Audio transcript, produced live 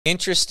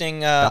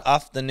Interesting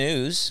off the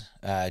news,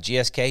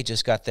 GSK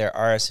just got their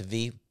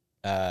RSV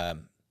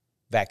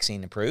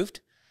vaccine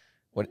approved.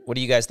 What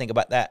do you guys think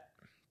about that?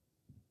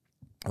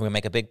 Are we going to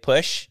make a big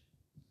push?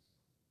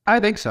 I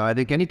think so. I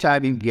think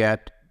anytime you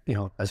get,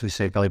 as we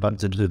say, belly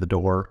buttons into the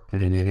door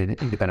in an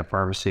independent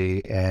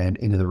pharmacy and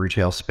into the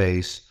retail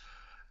space,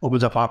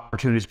 opens up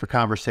opportunities for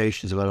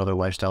conversations about other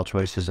lifestyle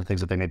choices and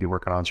things that they may be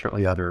working on,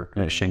 certainly other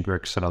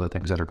Shingrix and other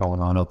things that are going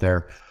on out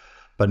there.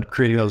 But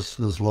creating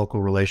those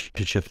local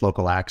relationships,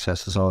 local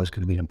access is always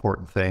going to be an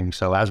important thing.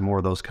 So as more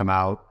of those come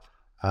out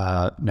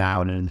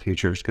now and in the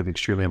future, it's going to be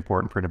extremely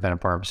important for an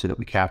independent pharmacy that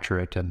we capture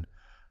it and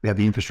we have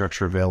the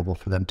infrastructure available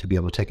for them to be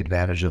able to take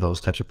advantage of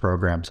those types of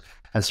programs.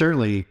 And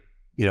certainly,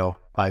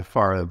 by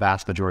far the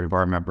vast majority of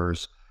our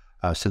members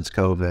since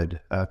COVID,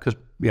 because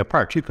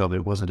prior to COVID,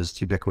 it wasn't as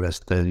ubiquitous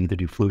to either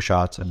do flu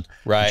shots and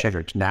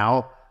Shingrix.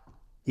 Now,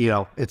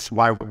 it's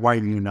why are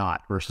you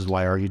not versus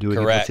why are you doing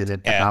Correct. it?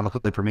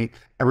 Economically for me,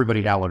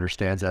 everybody now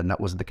understands that, and that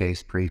wasn't the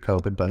case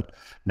pre-COVID, but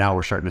now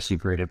we're starting to see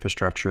great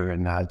infrastructure,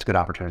 and it's a good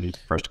opportunity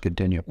for us to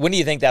continue. When do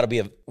you think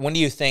when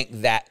do you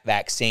think that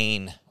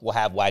vaccine will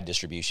have wide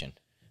distribution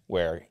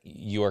where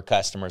your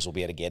customers will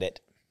be able to get it?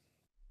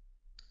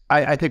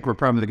 I think we're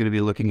probably going to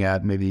be looking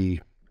at maybe,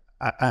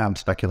 I'm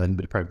speculating,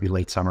 but it'd probably be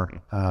late summer,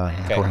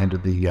 or into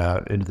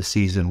the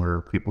season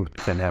where people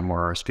tend to have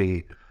more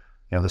RSV,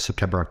 the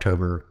September,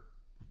 October,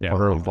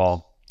 or early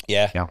fall.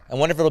 Yeah. I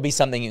wonder if it'll be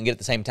something you can get at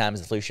the same time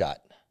as the flu shot.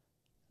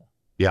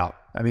 Yeah.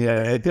 I mean,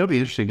 it'll be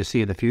interesting to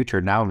see in the future,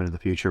 now into the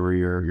future, where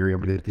you're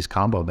able to get these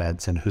combo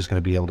meds and who's going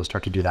to be able to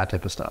start to do that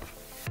type of stuff.